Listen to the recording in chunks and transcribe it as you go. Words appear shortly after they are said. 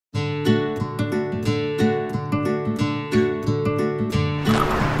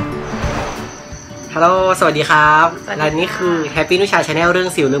ฮัลโหลสวัสดีครับและนี่คือ Happy นุชา Channel เรื่อง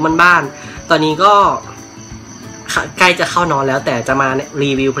สิวเรื่องบ้านๆตอนนี้ก็ใกล้จะเข้านอนแล้วแต่จะมา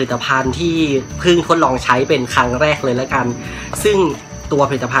รีวิวผลิตภัณฑ์ที่เพิ่งทดลองใช้เป็นครั้งแรกเลยแล้วกันซึ่งตัว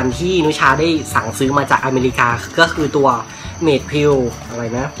ผลิตภัณฑ์ที่นุชาได้สั่งซื้อมาจากอเมริกาก็คือตัว Medpill อะไร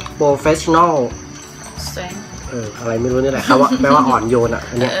นะ Professional อะไรไม่รู้นี่แหละครับว่าแปลว่าอ่อนโยนอ่ะ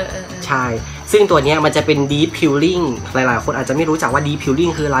อันเนี้ยใช่ซึ่งตัวเนี้ยมันจะเป็น Deep Peeling หลายๆคนอาจจะไม่รู้จักว่า Deep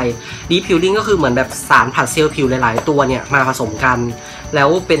Peeling คืออะไร Deep Peeling ก็คือเหมือนแบบสารผัดเซลล์ผิวหลายๆตัวเนี่ยมาผสมกันแล้ว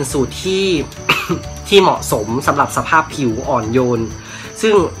เป็นสูตรที่ ที่เหมาะสมสำหรับสภาพผิวอ่อนโยน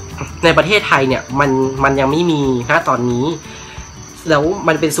ซึ่งในประเทศไทยเนี่ยมันยังไม่มีณตอนนี้แล้ว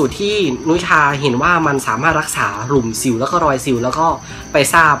มันเป็นสูตรที่นุชาเห็นว่ามันสามารถรักษาหลุมสิวแล้วก็รอยสิวแล้วก็ไป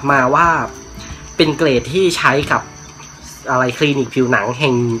ทราบมาว่าเป็นเกรดที่ใช้กับอะไรคลินิกผิวหนังแ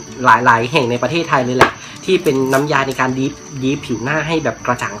ห่งหลายๆแห่งในประเทศไทยเลยแหละที่เป็นน้ำยาในการดีฟผิวหน้าให้แบบก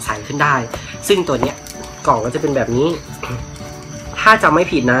ระจ่างใสขึ้นได้ซึ่งตัวเนี้ยกล่องก็จะเป็นแบบนี้ ถ้าจำไม่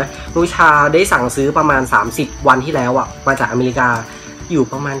ผิดนะนุชาได้สั่งซื้อประมาณ30วันที่แล้วอ่ะมาจากอเมริกาอยู่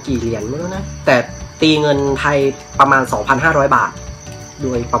ประมาณกี่เหรียญไม่รู้นะแต่ตีเงินไทยประมาณ 2,500 บาทโด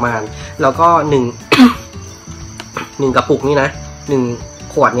ยประมาณแล้วก็1 กระปุกนี่นะ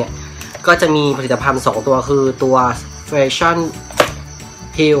1 ขวดเนี่ยก็จะมีผลิตภัณฑ์2ตัวคือตัว Fashion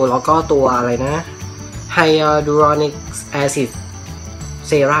Peel แล้วก็ตัวอะไรนะ Hyaluronic Acid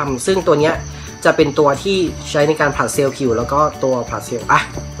Serum ซึ่งตัวเนี้ยจะเป็นตัวที่ใช้ในการผลัดเซลล์ผิวแล้วก็ตัวผลัดเซลล์ม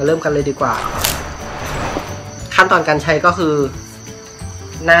าเริ่มกันเลยดีกว่าขั้นตอนการใช้ก็คือ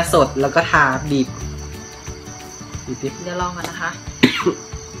หน้าสดแล้วก็ทาบีบเดี๋ยวลองกันนะคะ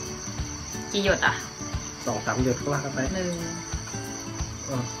กี่หยดอ่ะ2-3 หยดก็ว่ากันไป1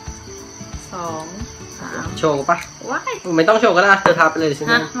 2 3โชว์ปะว้ายไม่ต้องโชว์ก็ได้เธอทาไปเลยใช่ไห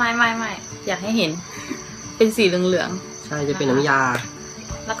มไม่อยากให้เห็นเป็นสีเหลืองๆใช่จะเป็นน้ำยา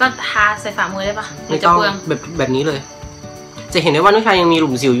แล้วก็ทาใส่ฝ่ามือได้ปะไม่ต้องแบบนี้เลยจะเห็นได้ว่านุชายังมีหลุ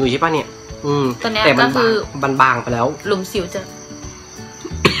มสิวอยู่ใช่ปะเนี่ยตัวนี้ก็คือบางไปแล้วหลุมสิวจะ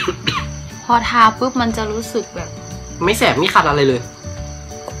พอทาปุ๊บมันจะรู้สึกแบบไม่แสบไม่คันอะไรเลย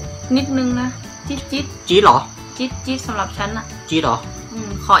นิดนึงนะจี๊ดเหรอจี๊ดสำหรับฉันอะจี๊ดเหรอ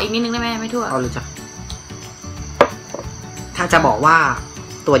ขออีกนิดนึงได้ไหมไม่ทั่วเอาเลยจ้ะถ้าจะบอกว่า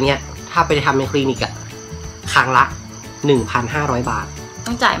ตัวเนี้ยถ้าไปทำในคลินิกอะครั้งละ 1,500 บาท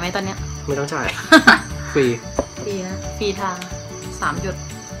ต้องจ่ายไหมตอนเนี้ยไม่ต้องจ่าย ฟรีนะฟรีทา3 หยด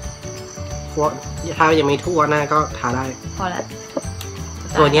เพราะถ้ายังไม่ทั่วหน้าก็ทาได้พอแล้ว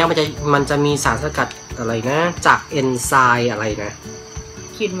ตัวนี้มันจะมีสารสกัดอะไรนะจากเอนไซม์อะไรนะ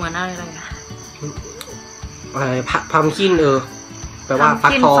ขีดหัวหน้าอะไรพัมคินแปลว่าฟั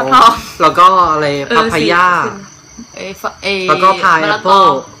กทองแล้วก็อะไรพัพายาแล้วก็พายแอปเปิล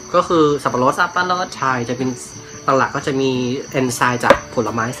ก็คือสับปะรดใช่จะเป็นหลักๆก็จะมีเอนไซม์จากผล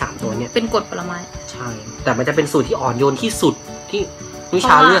ไม้3 ตัวเนี้ยเป็นกรดผลไม้ใช่แต่มันจะเป็นสูตรที่อ่อนโยนที่สุดที่นิช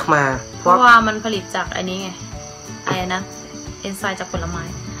าเลือกมาเพราะว่ามันผลิตจากอันนี้ไงอะไรนะเอนไซม์จากผลไม้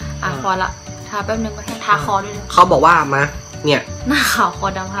พอละทาแป๊บนึงก็ให้ทาคอด้วยเขาบอกว่ามาเนี่ยหน้าขาวคอ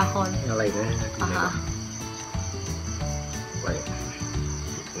ดำทาคออะไรนะ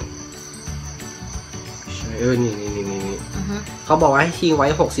นี่เขาบอกว่าให้ทิ้งไว้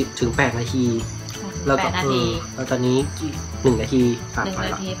60-8 นาทีแล้วก็แล้วตอนนี้1 นาทีผ่าน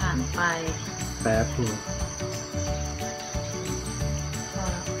ไปแป๊บนึง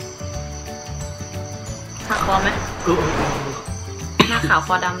ทาคอไหมหน้าขาวค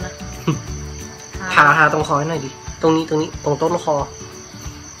อดำนะทาตรงคอหน่อยดิตรงนี้ตรงต้นคอ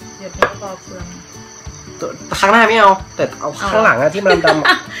เดี๋ยวนี้คอเฟืองข้างหน้าไม่เอาแต่เอาข้างหลังอะที่มันด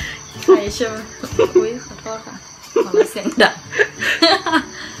ำใช่ใช่ไหมอุ้ยขอโทษค่ะขอเสียงดัง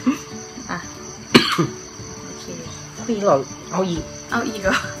โอเคพี่เราเอาอีกเหร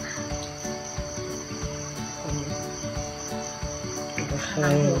อหลั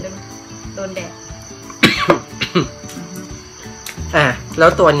งหูได้ไหมโดนแดดแล้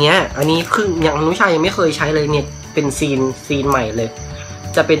วตัวเนี้ยอันนี้คืออย่างนุชายังไม่เคยใช้เลยเนี่ยเป็นซีนใหม่เลย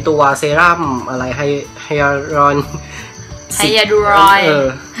จะเป็นตัวเซรั่มอะไรไฮยาลูรอ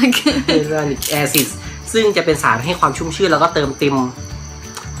นิกแอซิดซึ่งจะเป็นสารให้ความชุ่มชื่นแล้วก็เติมเต็ม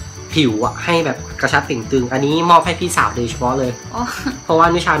ผิวอะให้แบบกระชับเต่งตึงอันนี้มอบให้พี่สาวโดยเฉพาะเลยเพราะว่า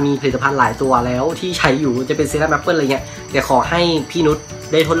นุชามีผลิตภัณฑ์หลายตัวแล้วที่ใช้อยู่จะเป็นเซรั่มแอปเปิลอะไรเงี้ยเดี๋ยวขอให้พี่นุช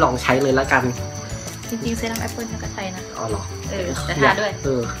ได้ทดลองใช้เลยละกันจริงๆเซรั่มแอปเปิลก็ใช้นะอ๋อเหรอจะทาด้วย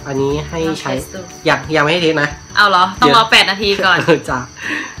อันนี้ให้ใช้ยังไม่ให้เทสนะเอาเหรอต้องรอ8 นาทีก่อนจ้ะ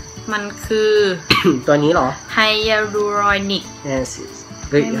มันคือตัวนี้เหรอ Hyaluronic Acid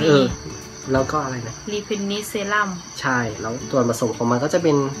แล้วก็อะไรนะLipinic Serum ใช่แล้วตัวผสมของมันก็จะเ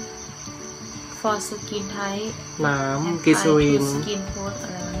ป็น For Skin Type น้ำกลีเซอรีน Skin Post อะ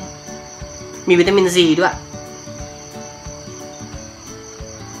ไรวะเนี่ย มีวิตามินซีด้วย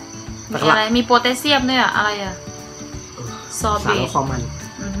มีอะไรมีโพแทสเซียมด้วยอะอะไรอะซอเบ สาร ต ลดความมัน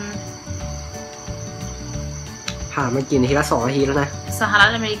ผ่านมากินทีละ2 นาทีแล้วนะ สหรัฐ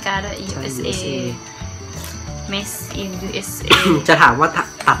อเมริกาด้วย ใช่ USA Made in USA จะถามว่า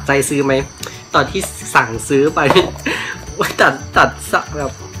ตัดใจซื้อไหม ตอนที่สั่งซื้อไป ตัดแบ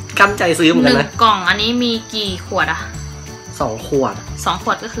บกั้นใจซื้อเหมือนกันนะ 1 กล่องอันนี้มีกี่ขวดอะ 2 ขวด 2 ข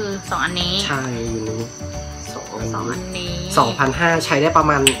วดก็คือ2 อันนี้ ใช่อยู่นี้ 2 อันนี้ 2,500 ใช้ได้ประ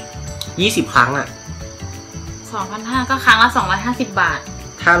มาณ20 ครั้งอ่ะ 2,500 ก็ครั้งละ250 บาท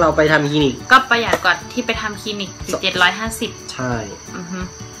ถ้าเราไปทำคลินิก ก็ประหยัดกว่าที่ไปทำคลินิกอยู่750 ใช่ ฮึ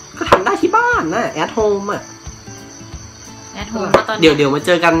ก็ทำได้ที่บ้านนะแอทโฮมอ่ะ แอทโฮมก็ตอน เดี๋ยวมาเ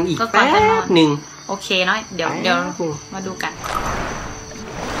จอกันอีก ก็ก่ แป๊ อนจะนอน บหนึ่ง โอเคเนาะเดี๋ยวมาดูกัน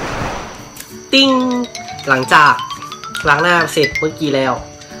ติ้งหลังจากล้างหน้าเสร็จเมื่อกี้แล้ว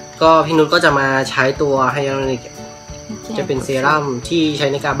ก็พี่นุชก็จะมาใช้ตัวไฮยาลูรอนิกจะเป็นเซรั่มที่ใช้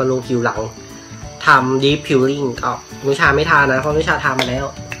ในการบำรุงผิวหลังทำดีฟพิวลิ่งก็นุชาไม่ทานนะเพราะนุชาทามาแล้ว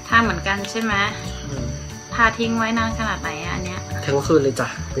ทาเหมือนกันใช่ไหมทาทิ้งไว้นานขนาดไหนอะอันเนี้ย ทั้งคืนเลยจ้ะ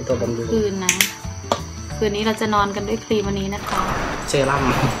เป็นตัวบำรุง คืนนะ คืนนี้เราจะนอนกันด้วยครีมอันนี้นะคะ เซรั่ม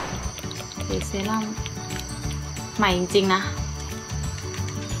เซรั่มใหม่จริงๆนะ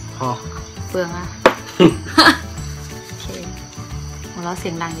พอ เปลืองอะโอเคหัวเราะเสี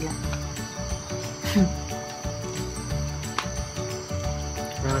ยงดังอีกแล้ว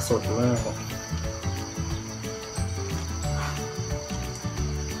หน้าสดมาก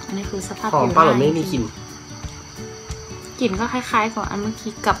อันนี้คือสภาพ หอม ผิว ป้าหรอ น้ ไม่มีกลิ่น กลิ่นก็คล้ายๆกับอันเมื่อ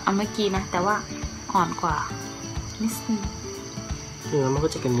กี้กับอันเมื่อกี้นะ แต่ว่าอ่อนกว่านิดนึง เนื้อมันก็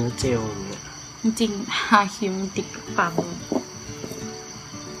จะเป็นเนื้อเจลอย่างเงี้ย จริงๆทาครีมมันติดปากมือ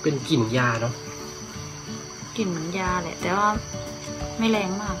เป็นกลิ่นยาเนาะ กลิ่นเหมือนยาแหละ แต่ว่าไม่แรง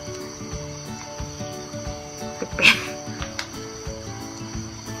มากแปลก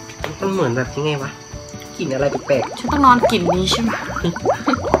มันเหมือนแบบยังไงวะกลิ่นอะไรแปลก ๆฉันต้องนอนกลิ่นนี้ใช่ไหม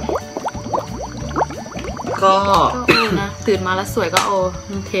ๆก็ ก็โอ้นะตื่นมาแล้วสวยก็โอ้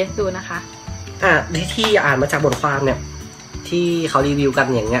เทสดูนะคะ ที่อ่านมาจากบทความเนี่ย ที่เขารีวิวกัน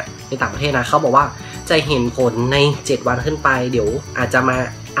อย่างเงี้ยในต่างประเทศนะเขาบอกว่าจะเห็นผลใน7 วันขึ้นไปเดี๋ยวอาจจะมา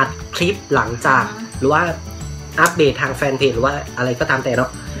อัดคลิปหลังจาก หรือว่าอัปเดตทางแฟนเพจหรือว่าอะไรก็ตามแต่เนาะ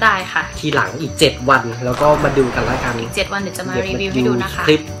ได้ค่ะ ทีหลังอีก7 วันแล้วก็มาดูกันละกัน อีก7 วันเดี๋ยวจะมารีวิวให้ดูนะคะ ค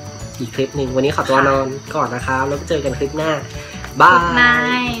ลิปอีกคลิปหนึ่งวันนี้ขอตัวนอนก่อนนะครับแล้วเจอกันคลิปหน้าบาย นา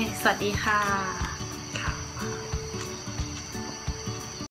ยสวัสดีค่ะ